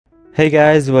Hey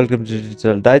guys, welcome to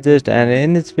Digital Digest, and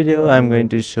in this video I'm going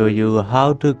to show you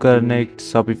how to connect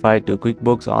Shopify to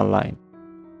QuickBooks Online.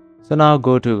 So now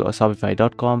go to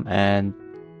shopify.com and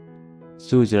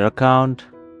choose your account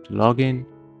to log in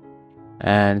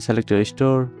and select your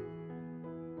store.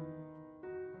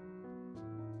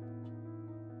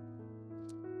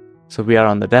 So we are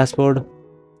on the dashboard.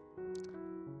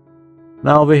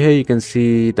 Now over here you can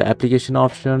see the application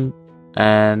option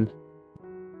and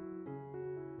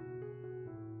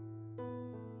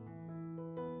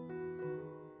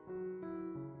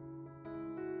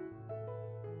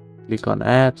click on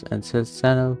apps and sales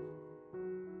channel.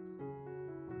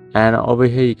 And over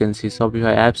here you can see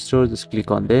Shopify App Store, just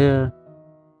click on there.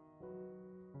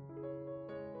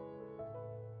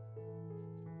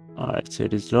 Alright, so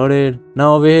it is loaded.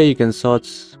 Now over here you can search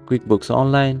QuickBooks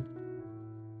Online.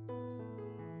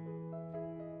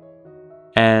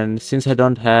 And since I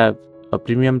don't have a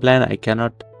premium plan,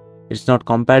 it's not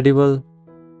compatible.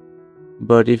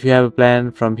 But if you have a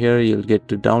plan, from here you'll get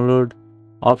to download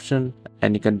option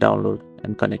and you can download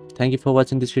and connect. Thank you for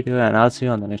watching this video, and I'll see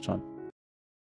you on the next one.